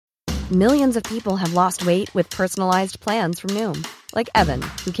Millions of people have lost weight with personalized plans from Noom. Like Evan,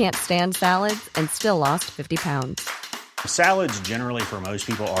 who can't stand salads and still lost 50 pounds. Salads generally for most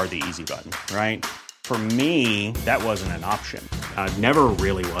people are the easy button, right? For me, that wasn't an option. I never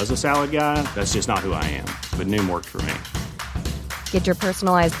really was a salad guy. That's just not who I am. But Noom worked for me. Get your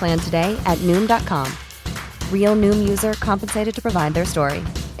personalized plan today at Noom.com. Real Noom user compensated to provide their story.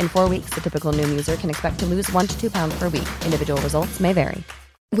 In 4 weeks, the typical Noom user can expect to lose 1 to 2 pounds per week. Individual results may vary.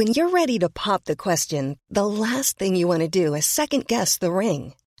 When you're ready to pop the question, the last thing you want to do is second-guess the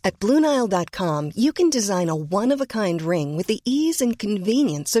ring. At BlueNile.com, you can design a one-of-a-kind ring with the ease and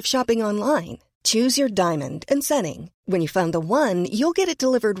convenience of shopping online. Choose your diamond and setting. When you find the one, you'll get it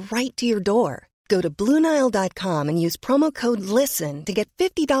delivered right to your door. Go to BlueNile.com and use promo code LISTEN to get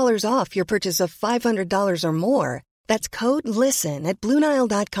 $50 off your purchase of $500 or more. That's code LISTEN at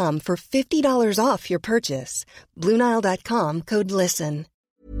BlueNile.com for $50 off your purchase. BlueNile.com, code LISTEN.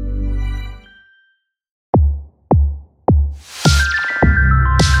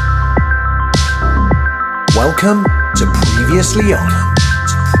 Welcome to Previously On.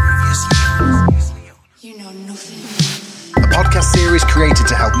 You know nothing. A podcast series created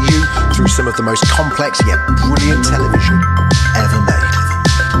to help you through some of the most complex yet brilliant television ever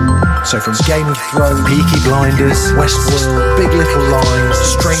made. So from Game of Thrones, Peaky Blinders, Westworld, Big Little Lies,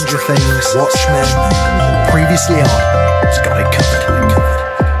 Stranger Things, Watchmen, Previously On has got it covered.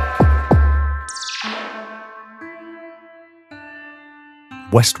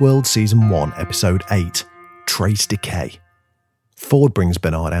 Westworld Season 1, Episode 8, Trace Decay. Ford brings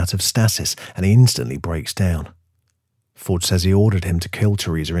Bernard out of stasis and he instantly breaks down. Ford says he ordered him to kill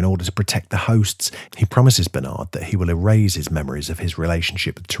Teresa in order to protect the hosts. He promises Bernard that he will erase his memories of his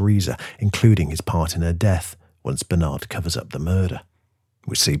relationship with Teresa, including his part in her death, once Bernard covers up the murder.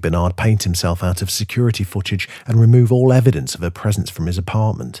 We see Bernard paint himself out of security footage and remove all evidence of her presence from his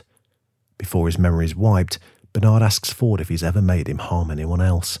apartment. Before his memory is wiped, Bernard asks Ford if he's ever made him harm anyone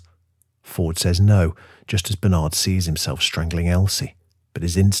else. Ford says no, just as Bernard sees himself strangling Elsie, but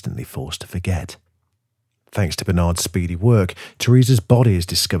is instantly forced to forget. Thanks to Bernard's speedy work, Teresa's body is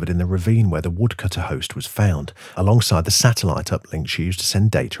discovered in the ravine where the woodcutter host was found, alongside the satellite uplink she used to send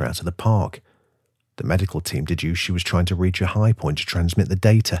data out of the park. The medical team deduced she was trying to reach a high point to transmit the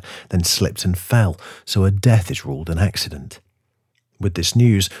data, then slipped and fell, so her death is ruled an accident. With this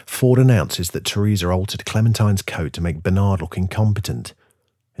news, Ford announces that Teresa altered Clementine's code to make Bernard look incompetent.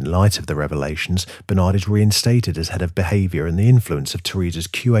 In light of the revelations, Bernard is reinstated as head of behaviour and the influence of Teresa's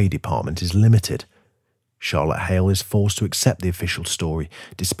QA department is limited. Charlotte Hale is forced to accept the official story,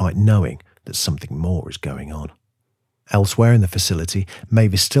 despite knowing that something more is going on. Elsewhere in the facility,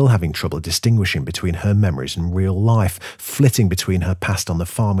 Maeve is still having trouble distinguishing between her memories and real life, flitting between her past on the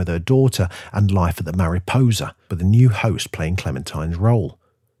farm with her daughter and life at the Mariposa, with the new host playing Clementine's role.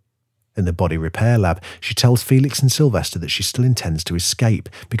 In the body repair lab, she tells Felix and Sylvester that she still intends to escape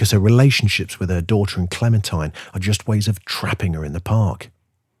because her relationships with her daughter and Clementine are just ways of trapping her in the park.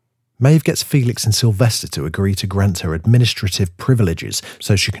 Maeve gets Felix and Sylvester to agree to grant her administrative privileges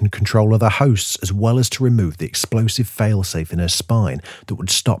so she can control other hosts as well as to remove the explosive failsafe in her spine that would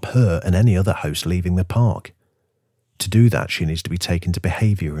stop her and any other host leaving the park. To do that, she needs to be taken to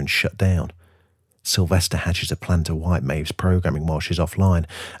behaviour and shut down. Sylvester hatches a plan to wipe Maeve's programming while she's offline,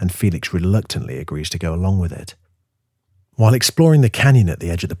 and Felix reluctantly agrees to go along with it. While exploring the canyon at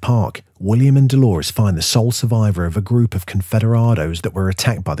the edge of the park, William and Dolores find the sole survivor of a group of Confederados that were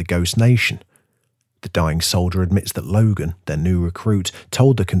attacked by the Ghost Nation. The dying soldier admits that Logan, their new recruit,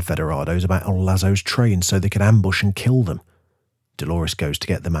 told the Confederados about El Lazo's train so they could ambush and kill them. Dolores goes to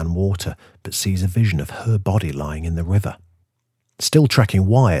get the man water, but sees a vision of her body lying in the river. Still tracking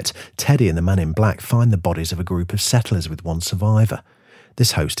Wyatt, Teddy and the man in black find the bodies of a group of settlers with one survivor.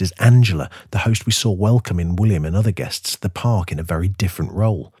 This host is Angela, the host we saw welcoming William and other guests to the park in a very different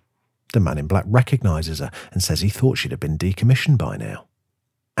role. The man in black recognises her and says he thought she'd have been decommissioned by now.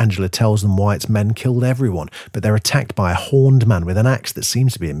 Angela tells them Wyatt's men killed everyone, but they're attacked by a horned man with an axe that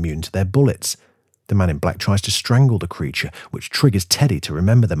seems to be immune to their bullets. The man in black tries to strangle the creature, which triggers Teddy to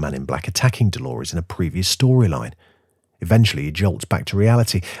remember the man in black attacking Dolores in a previous storyline. Eventually he jolts back to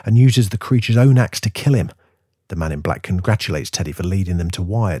reality and uses the creature's own axe to kill him. The man in black congratulates Teddy for leading them to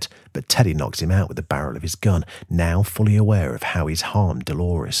Wyatt, but Teddy knocks him out with the barrel of his gun, now fully aware of how he's harmed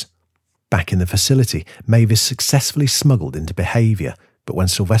Dolores. Back in the facility, Maeve is successfully smuggled into behaviour, but when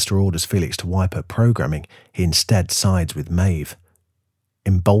Sylvester orders Felix to wipe her programming, he instead sides with Maeve.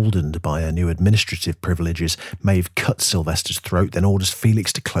 Emboldened by her new administrative privileges, Maeve cuts Sylvester's throat, then orders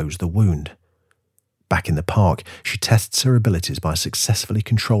Felix to close the wound. Back in the park, she tests her abilities by successfully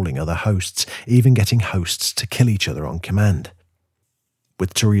controlling other hosts, even getting hosts to kill each other on command.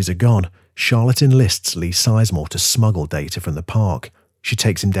 With Teresa gone, Charlotte enlists Lee Sizemore to smuggle data from the park. She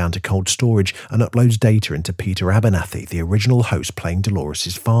takes him down to cold storage and uploads data into Peter Abernathy, the original host playing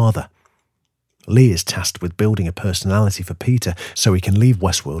Dolores' father. Lee is tasked with building a personality for Peter so he can leave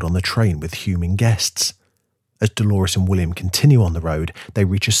Westworld on the train with human guests. As Dolores and William continue on the road, they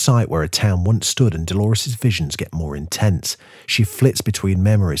reach a site where a town once stood and Dolores' visions get more intense. She flits between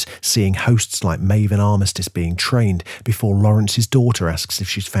memories, seeing hosts like Maeve and Armistice being trained before Lawrence's daughter asks if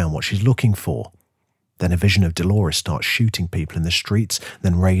she's found what she's looking for. Then a vision of Dolores starts shooting people in the streets,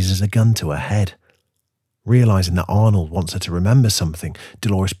 then raises a gun to her head. Realising that Arnold wants her to remember something,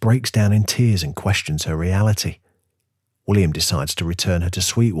 Dolores breaks down in tears and questions her reality. William decides to return her to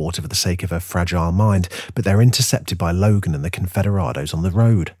Sweetwater for the sake of her fragile mind, but they're intercepted by Logan and the Confederados on the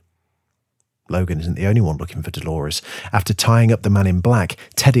road. Logan isn't the only one looking for Dolores. After tying up the man in black,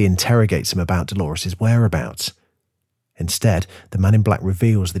 Teddy interrogates him about Dolores' whereabouts. Instead, the man in black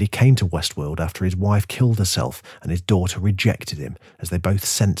reveals that he came to Westworld after his wife killed herself and his daughter rejected him, as they both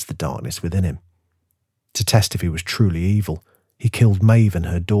sensed the darkness within him. To test if he was truly evil, he killed Maeve and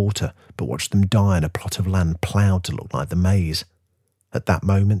her daughter, but watched them die in a plot of land ploughed to look like the maze. At that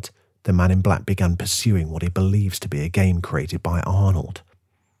moment, the man in black began pursuing what he believes to be a game created by Arnold.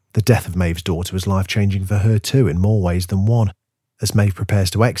 The death of Maeve's daughter was life-changing for her too, in more ways than one. As Maeve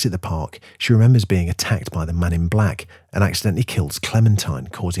prepares to exit the park, she remembers being attacked by the man in black and accidentally kills Clementine,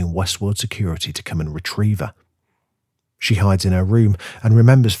 causing Westworld security to come and retrieve her. She hides in her room and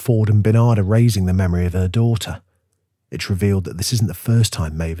remembers Ford and Bernard erasing the memory of her daughter. It's revealed that this isn't the first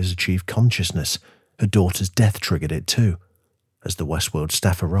time Maeve has achieved consciousness. Her daughter's death triggered it too. As the Westworld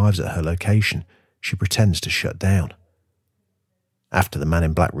staff arrives at her location, she pretends to shut down. After the man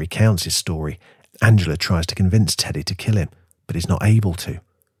in black recounts his story, Angela tries to convince Teddy to kill him, but is not able to.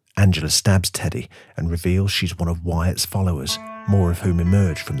 Angela stabs Teddy and reveals she's one of Wyatt's followers, more of whom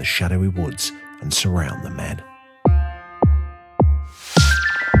emerge from the shadowy woods and surround the men.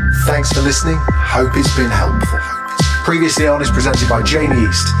 Thanks for listening. Hope it's been helpful. Previously on is presented by Jamie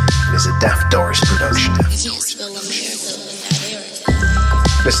East and is a Daft Doris production.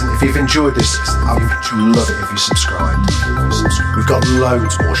 Listen, if you've enjoyed this, I would love it if you subscribed. We've got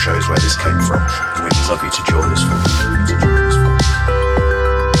loads more shows where this came from, and we'd love you to join us for them.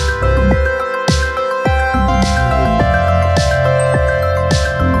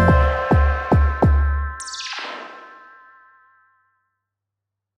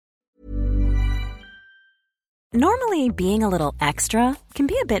 Normally, being a little extra can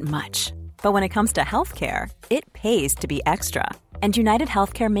be a bit much, but when it comes to healthcare, it pays to be extra. And United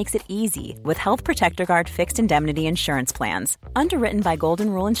Healthcare makes it easy with Health Protector Guard fixed indemnity insurance plans. Underwritten by Golden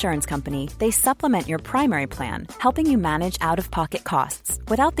Rule Insurance Company, they supplement your primary plan, helping you manage out-of-pocket costs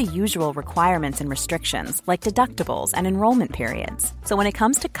without the usual requirements and restrictions like deductibles and enrollment periods. So when it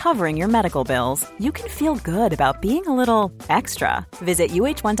comes to covering your medical bills, you can feel good about being a little extra. Visit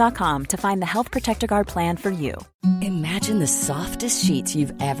UH1.com to find the Health Protector Guard plan for you. Imagine the softest sheets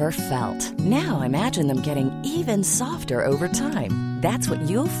you've ever felt. Now imagine them getting even softer over time. That's what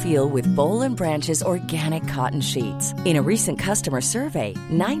you'll feel with Boll & Branch's organic cotton sheets. In a recent customer survey,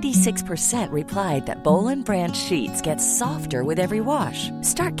 96% replied that Boll & Branch sheets get softer with every wash.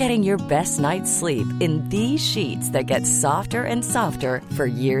 Start getting your best night's sleep in these sheets that get softer and softer for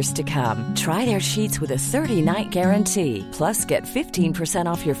years to come. Try their sheets with a 30-night guarantee. Plus, get 15%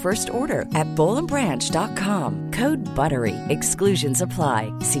 off your first order at bollandbranch.com. Code BUTTERY. Exclusions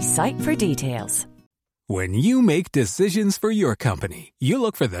apply. See site for details. When you make decisions for your company, you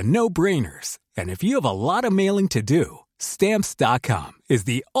look for the no-brainers. And if you have a lot of mailing to do, Stamps.com is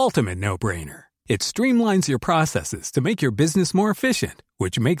the ultimate no-brainer. It streamlines your processes to make your business more efficient,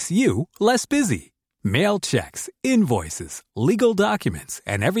 which makes you less busy. Mail checks, invoices, legal documents,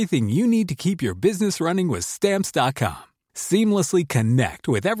 and everything you need to keep your business running with Stamps.com. Seamlessly connect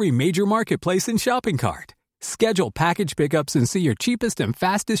with every major marketplace and shopping cart. Schedule package pickups and see your cheapest and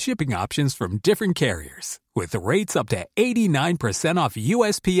fastest shipping options from different carriers, with rates up to 89% off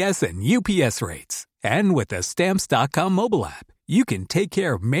USPS and UPS rates. And with the Stamps.com mobile app, you can take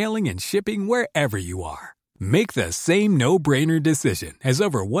care of mailing and shipping wherever you are. Make the same no-brainer decision as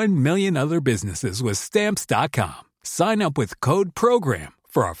over 1 million other businesses with Stamps.com. Sign up with code PROGRAM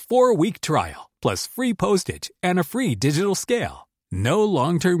for a 4-week trial, plus free postage and a free digital scale. No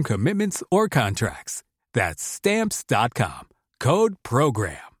long-term commitments or contracts. That's Stamps.com. Code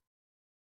PROGRAM.